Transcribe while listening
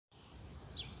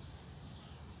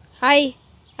Hi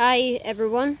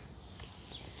everyone.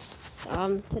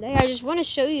 Today I just want to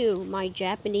show you my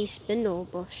Japanese spindle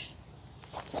bush.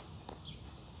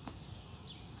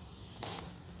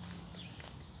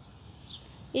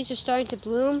 These are starting to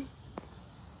bloom.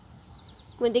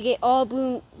 When they get all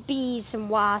bloom, bees and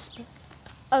wasp,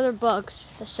 other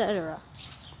bugs, etc.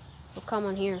 will come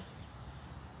on here.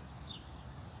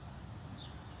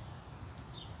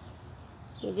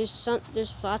 Yeah, there's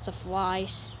lots of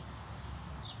flies.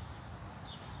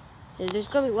 There's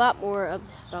gonna be a lot more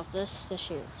about this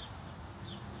year.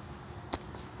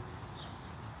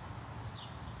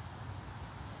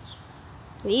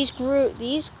 These grow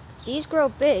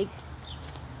big.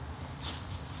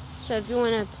 So if you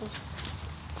want to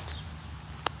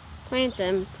plant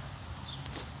them,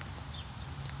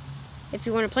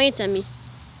 you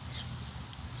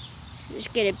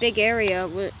just get a big area.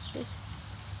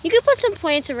 You can put some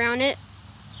plants around it.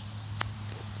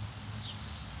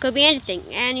 Could be anything,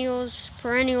 annuals,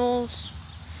 perennials,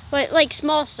 but like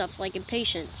small stuff like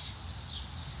impatiens.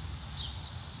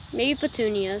 Maybe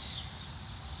petunias,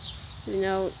 even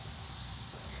though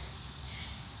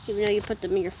you put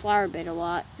them in your flower bed a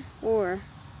lot, or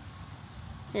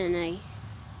in a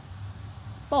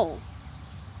bowl.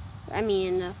 I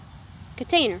mean in a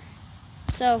container.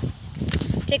 So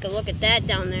take a look at that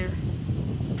down there.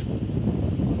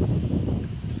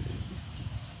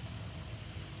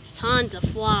 Tons of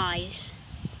flies.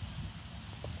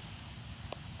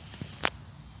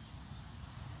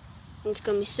 There's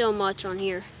gonna be so much on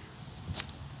here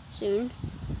soon.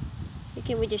 I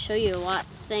can't wait to show you a lot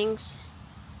of things.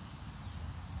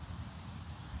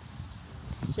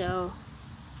 So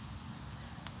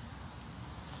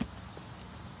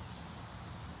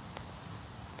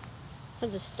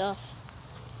tons of stuff.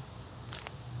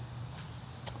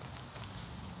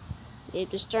 They're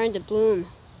just starting to bloom.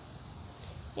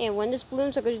 And when this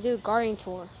blooms, I'm going to do a gardening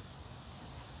tour.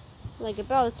 Like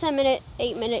about a 10-minute,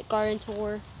 8-minute garden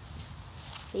tour.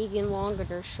 Even longer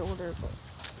or shorter, but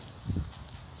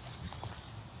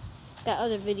got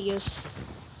other videos.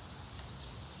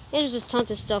 And there's a ton of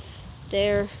stuff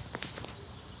there.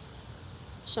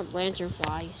 Some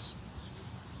lanternflies.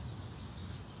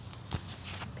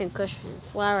 Pincushion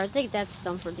flower. I think that's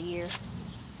done for the year.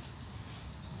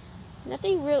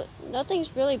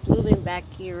 Nothing's really blooming back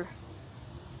here.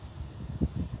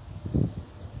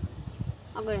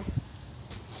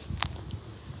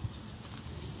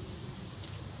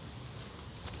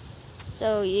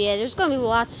 So yeah, there's gonna be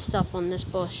lots of stuff on this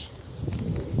bush.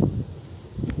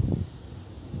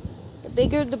 The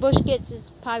bigger the bush gets,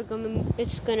 there's probably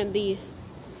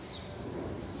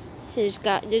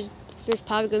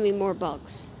gonna be more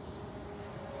bugs.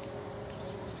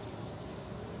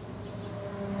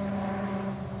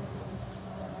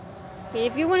 And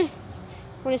if you want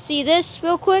to see this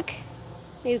real quick,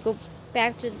 maybe go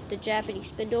back to the Japanese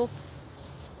spindle.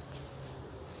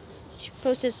 She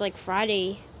post this like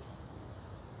Friday.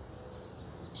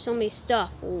 So many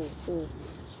stuff. Oh.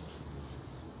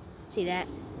 See that?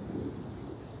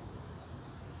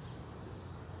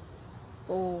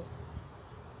 Oh,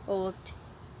 look.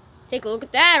 Take a look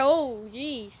at that. Oh,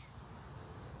 jeez.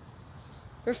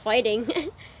 We're fighting.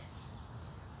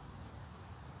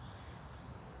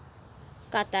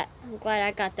 Got that. I'm glad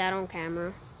I got that on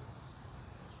camera.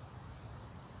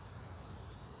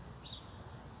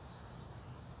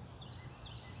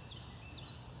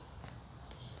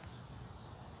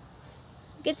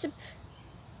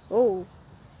 Oh,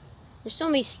 there's so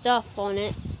many stuff on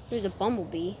it. There's a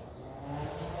bumblebee.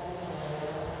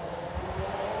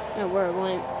 I don't know where it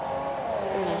went.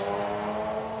 There it is.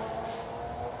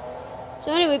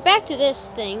 So anyway, back to this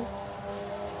thing.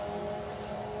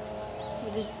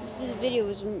 This video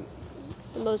was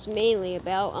the most mainly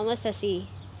about, unless I see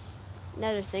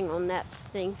another thing on that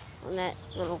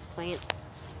little plant.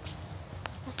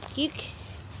 If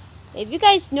you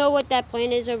guys know what that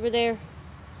plant is over there,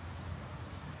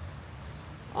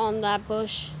 on that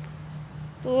bush,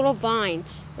 the little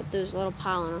vines with those little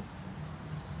pollen on them.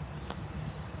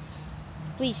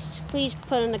 Please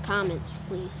put in the comments,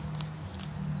 please.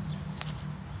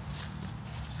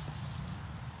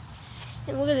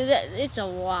 And look at that, it's a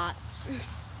lot.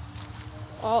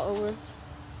 All over.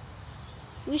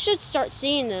 We should start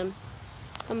seeing them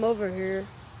come over here.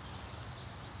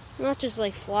 Not just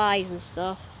like flies and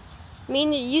stuff. I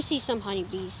mean, you see some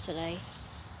honeybees today.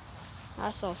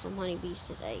 I saw some honeybees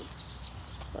today,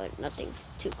 but nothing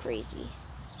too crazy.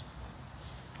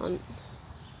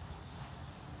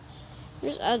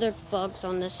 There's other bugs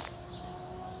on this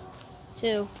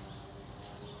too.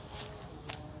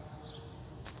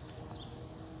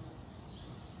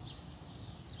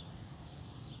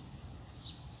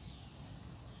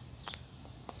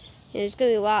 And there's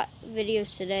gonna be a lot of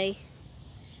videos today.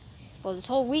 Well, this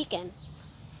whole weekend.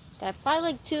 Got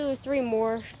probably like 2 or 3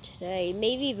 more today,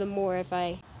 maybe even more if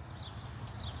I.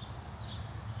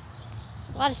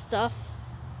 A lot of stuff.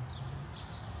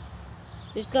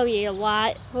 There's gonna be a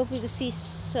lot. Hopefully, you can see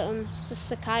some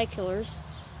cicada killers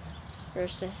or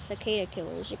cicada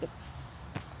killers. You could.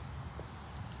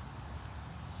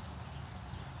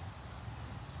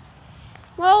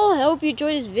 Well, I hope you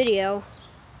enjoyed this video.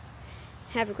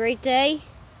 Have a great day.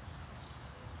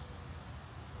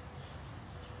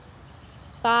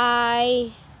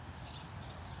 Bye.